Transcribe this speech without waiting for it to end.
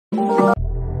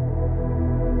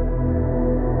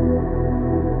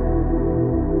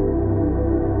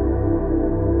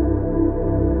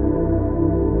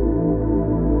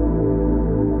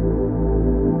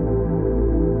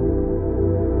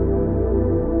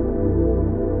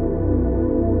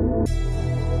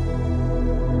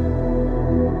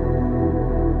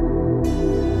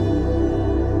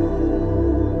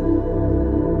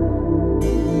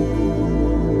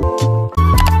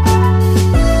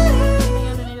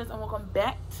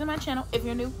back to my channel. If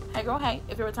you're new, hey girl, hey.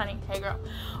 If you're returning, hey girl.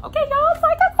 Okay, y'all, so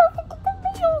I got something to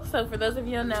video. So for those of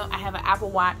you who know, I have an Apple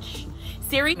Watch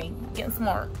Series. Getting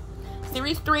smart.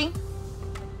 Series 3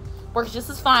 works just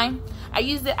as fine. I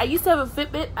used to have a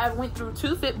Fitbit. I went through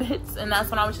 2 Fitbits, and that's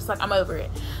when I was just like, I'm over it.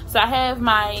 So I have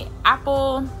my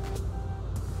Apple.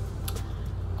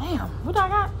 Damn, what do I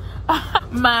got?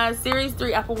 My Series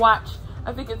 3 Apple Watch.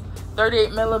 I think it's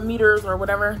 38 millimeters or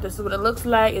whatever. This is what it looks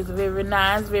like. It's very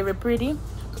nice, very pretty.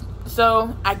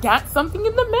 So I got something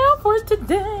in the mail for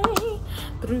today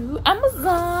through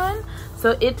Amazon.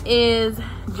 So it is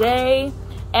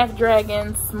JF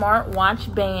Dragon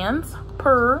smartwatch bands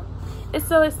per. It's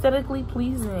so aesthetically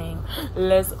pleasing.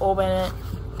 Let's open it.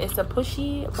 It's a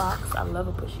pushy box. I love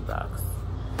a pushy box.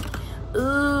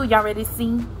 Ooh, y'all ready to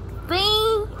see?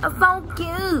 See? It's so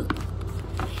cute.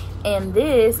 And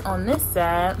this, on this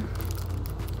side,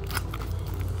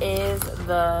 is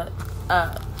the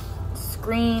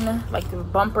screen, like the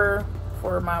bumper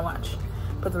for my watch.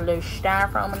 Put the little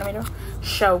styrofoam in the middle.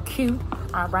 So cute.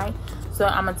 Alright. So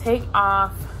I'm going to take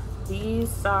off these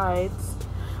sides.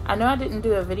 I know I didn't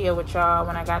do a video with y'all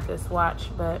when I got this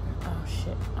watch, but oh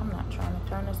shit, I'm not trying to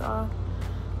turn this off.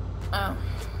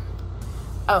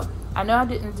 Oh, I know I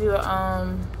didn't do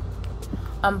a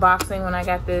unboxing when I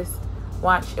got this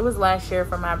watch. It was last year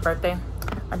for my birthday.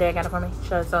 My dad got it for me.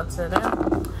 Shout out to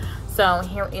them. So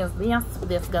here is this.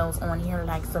 This goes on here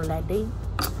like so like that.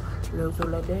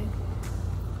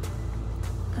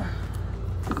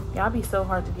 Y'all be so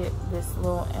hard to get this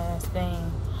little ass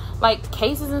thing. Like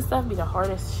cases and stuff be the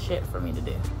hardest shit for me to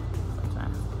do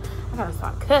sometimes. I gotta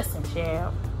start cussing,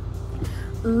 child.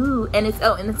 Ooh, and it's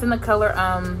in the color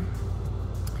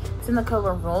it's in the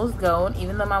color rose gold.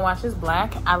 Even though my watch is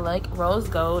black, I like rose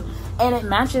gold, and it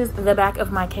matches the back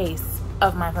of my case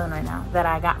of my phone right now that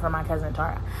I got from my cousin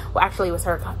Tara. Well, actually it was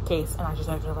her case, and I just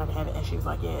asked her if I could have it, and she was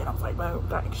like, yeah. And I was like, oh,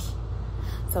 thanks.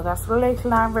 So that's what it looks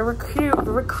like. Very cute,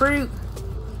 very cute.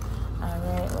 All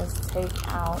right, let's take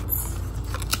out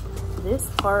this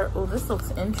part. Oh, this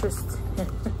looks interesting.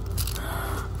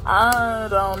 I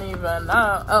don't even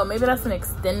know. Oh, maybe that's an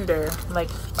extender, like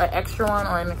an extra one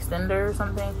or an extender or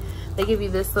something. They give you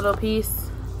this little piece.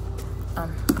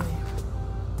 Can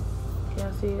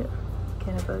y'all see it?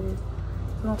 Can it focus?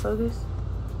 It won't focus.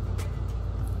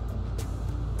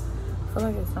 I feel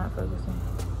like it's not focusing.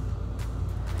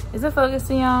 Is it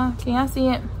focusing, y'all? Can y'all see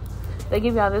it? They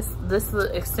give y'all this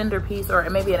little extender piece, or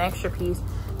maybe an extra piece.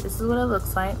 This is what it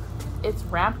looks like. It's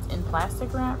wrapped in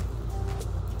plastic wrap,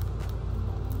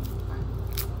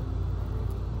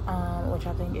 which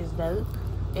I think is dope.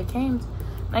 It came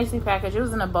nicely packaged. It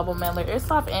was in a bubble mailer. It's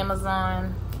off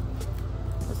Amazon.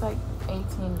 It's like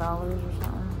 $18 or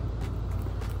something.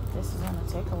 This is gonna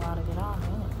take a while to get off,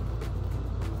 ain't it?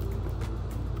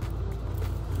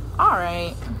 All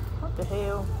right. What the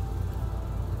hell?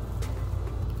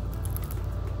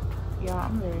 Y'all,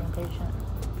 I'm very impatient.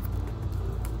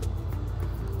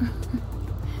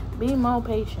 Be more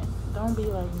patient. Don't be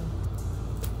like me.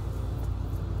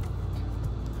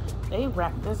 They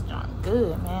wrapped this joint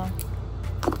good, man.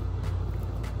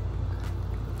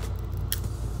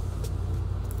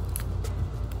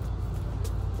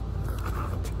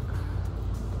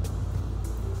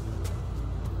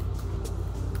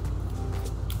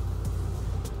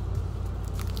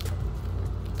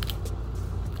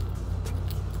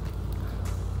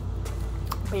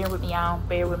 Bear with me, y'all.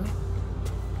 Bear with me.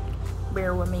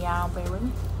 Bear with me, y'all. Bear with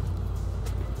me.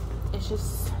 It's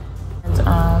just, and,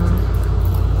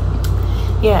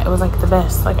 yeah, it was like the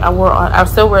best. Like I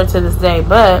still wear it to this day,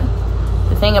 but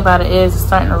the thing about it is it's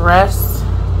starting to rust,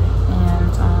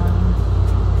 and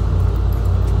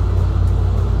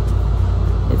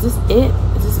is this it?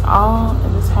 Is this all?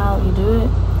 Is this how you do it?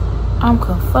 I'm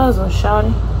confuzzled,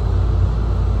 shawty.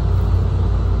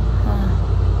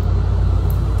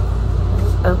 Is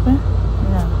this open?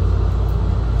 No.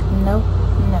 Nope.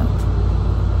 No.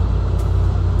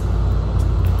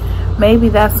 Maybe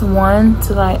that's one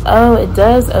to like, oh, it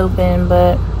does open,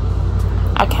 but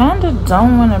I kind of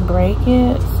don't want to break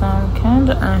it, so I'm kind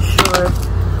of unsure.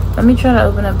 Let me try to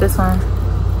open up this one,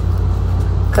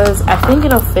 because I think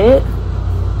it'll fit.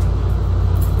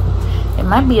 It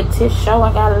might be a tish show.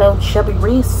 I got a little chubby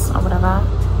wrist or whatever.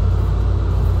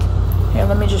 Here,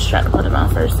 let me just try to put it on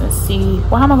first and see.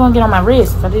 Well, how am I going to get on my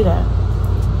wrist if I do that?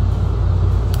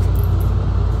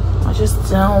 I just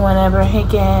don't want to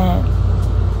break it.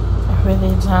 I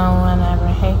really don't want to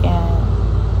break it.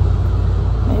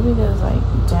 Maybe it goes like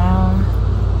down.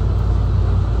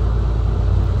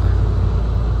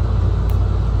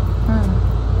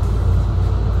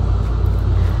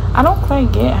 I don't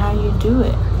quite get how you do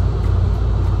it.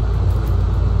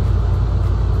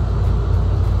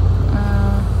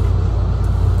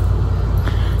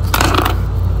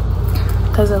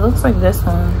 because it looks like this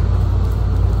one,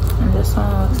 and this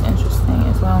one looks interesting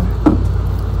as well.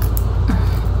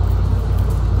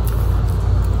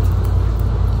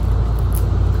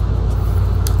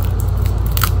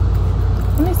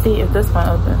 Let me see if this one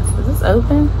opens. Does this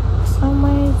open some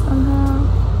way,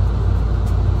 somehow?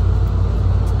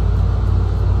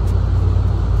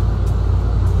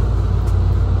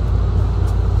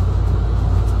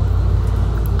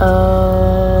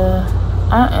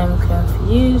 I am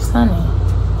confused, honey.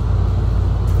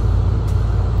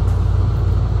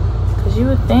 Cause you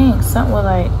would think something would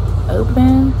like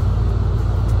open,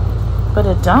 but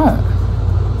it don't.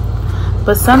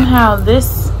 But somehow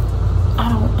this, I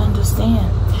don't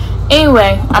understand.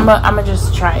 Anyway, I'ma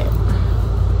just try it.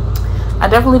 I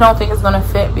definitely don't think it's gonna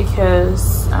fit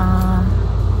because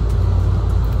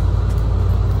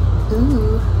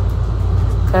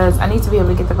because I need to be able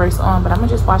to get the bracelet on, but I'm gonna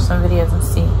just watch some videos and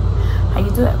see how you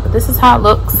do it. But this is how it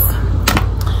looks.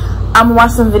 I'm gonna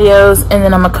watch some videos and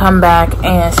then I'm gonna come back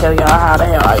and show y'all how the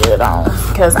hell I get it on,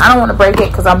 because I don't want to break it,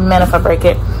 because I'm mad if I break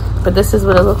it. But this is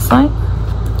what it looks like.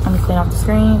 Let me clean off the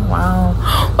screen. Wow.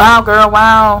 Wow, girl,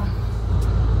 wow.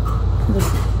 This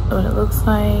is what it looks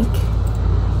like.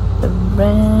 The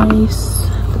brace,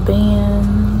 the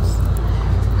bands.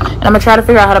 And I'm gonna try to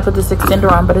figure out how to put this extender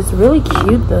on, but it's really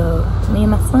cute though. Me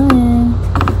and my son.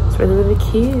 It's really, really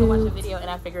cute. I watched the video and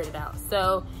I figured it out.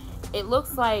 So it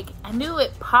looks like, I knew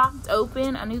it popped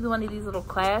open. I knew one of these little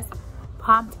clasps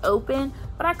popped open,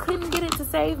 but I couldn't get it to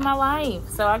save my life.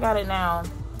 So I got it now.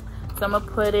 So I'm gonna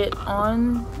put it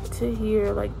on to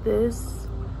here like this.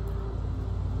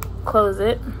 Close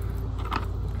it.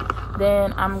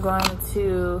 Then I'm going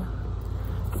to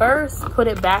first put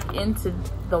it back into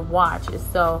the watch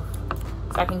itself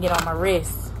so I can get on my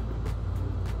wrist.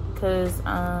 Cause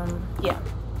yeah.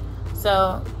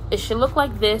 So it should look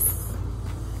like this.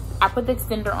 I put the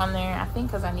extender on there, I think,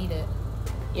 because I need it.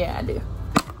 Yeah, I do.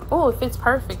 Oh, it fits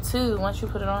perfect too once you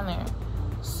put it on there.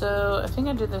 So I think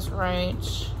I did this right.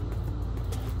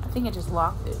 I think I just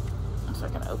locked it. So I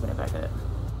can open it back up.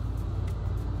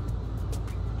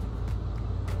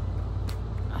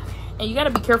 And you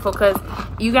gotta be careful because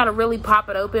you gotta really pop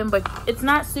it open, but it's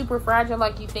not super fragile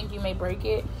like you think you may break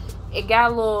it. It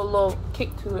got a little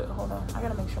kick to it. Hold on, I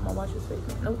gotta make sure my watch is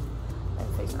facing. Nope, I'm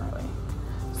facing the right way.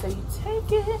 So you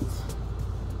take it,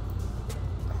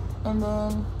 and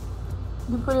then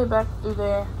you put it back through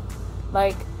there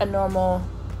like a normal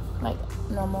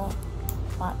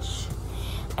watch.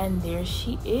 And there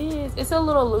she is. It's a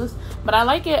little loose, but I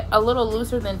like it a little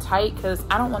looser than tight because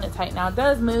I don't want it tight. Now it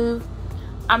does move.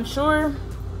 I'm sure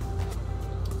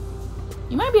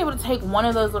you might be able to take one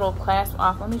of those little clasps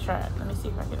off. Let me try it. Let me see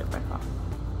if I get it back off.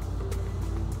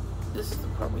 This is the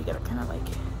part where you gotta kind of like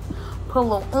put a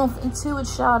little oomph into it,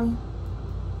 shawty.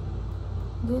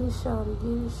 Get it, shawty.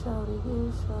 Get it, shawty. Get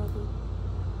it, shawty.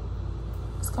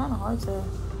 It's kind of hard to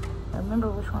remember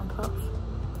which one pops.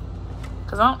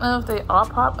 Because I don't know if they all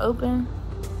pop open.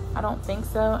 I don't think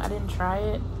so. I didn't try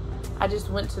it. I just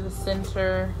went to the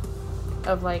center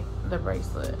of like the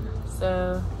bracelet.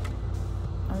 So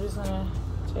I'm just gonna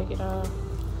take it off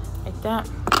like that.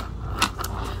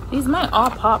 These might all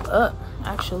pop up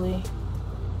actually.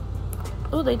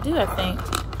 Oh, they do, I think.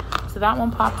 So that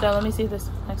one popped up. Let me see if this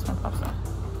next one pops up.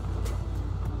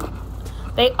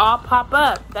 They all pop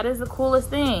up. That is the coolest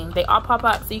thing. They all pop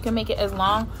up, so you can make it as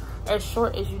long or as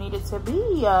short as you need it to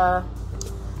be.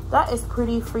 That is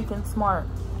pretty freaking smart.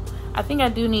 I think I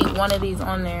do need one of these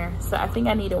on there, so I think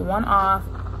I needed one off.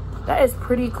 That is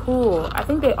pretty cool. I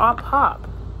think they all pop.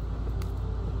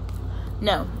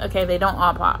 No, okay, they don't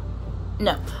all pop.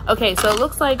 No, okay, so it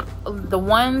looks like the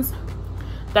ones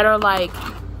that are like,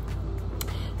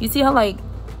 you see how like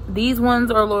these ones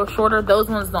are a little shorter, those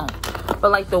ones don't.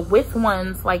 But like the width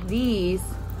ones like these,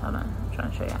 hold on, I'm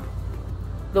trying to show you.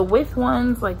 The width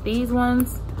ones like these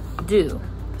ones do.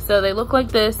 So they look like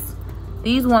this.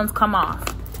 These ones come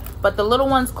off. But the little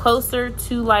ones closer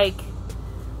to like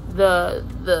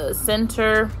the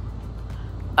center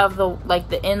of the, like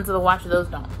the ends of the watch, those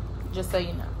don't. Just so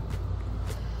you know.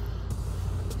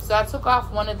 So I took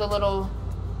off one of the little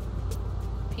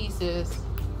pieces.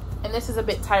 And this is a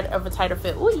bit tighter of a tighter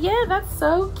fit. Oh yeah, that's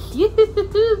so cute.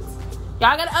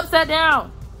 Y'all got it upside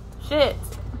down. Shit.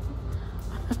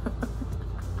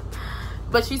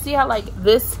 But you see how like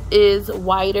this is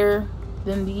wider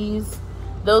than these?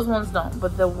 Those ones don't,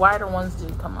 but the wider ones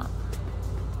do come up.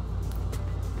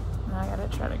 Now I gotta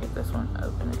try to get this one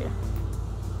open again.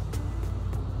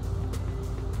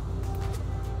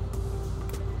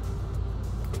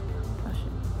 Oh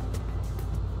shit.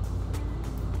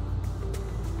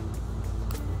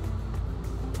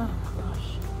 Oh my gosh.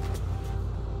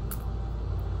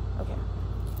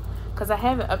 I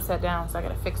have it upside down, so I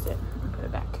gotta fix it and put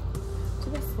it back to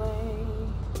this way.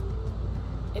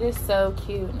 It is so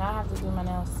cute. Now I have to do my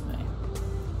nails today.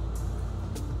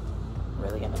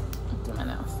 Really gonna do my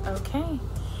nails. Okay,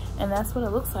 and that's what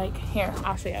it looks like. Here,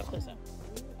 I'll show you how close up.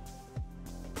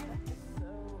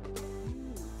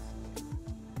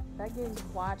 That gives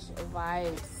watch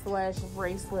vibes slash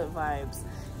bracelet vibes.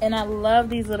 And I love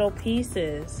these little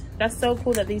pieces. That's so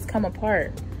cool that these come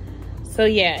apart. So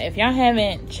yeah, if y'all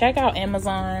haven't, check out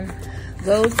Amazon.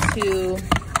 Go to,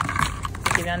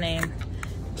 give y'all name,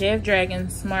 JF Dragon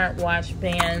smartwatch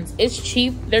bands. It's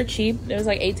cheap. They're cheap. It was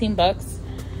like 18 bucks.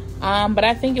 But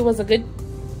I think it was a good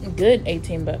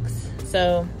 18 bucks.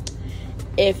 So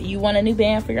if you want a new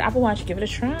band for your Apple Watch, give it a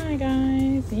try,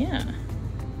 guys. Yeah.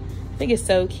 I think it's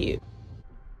so cute.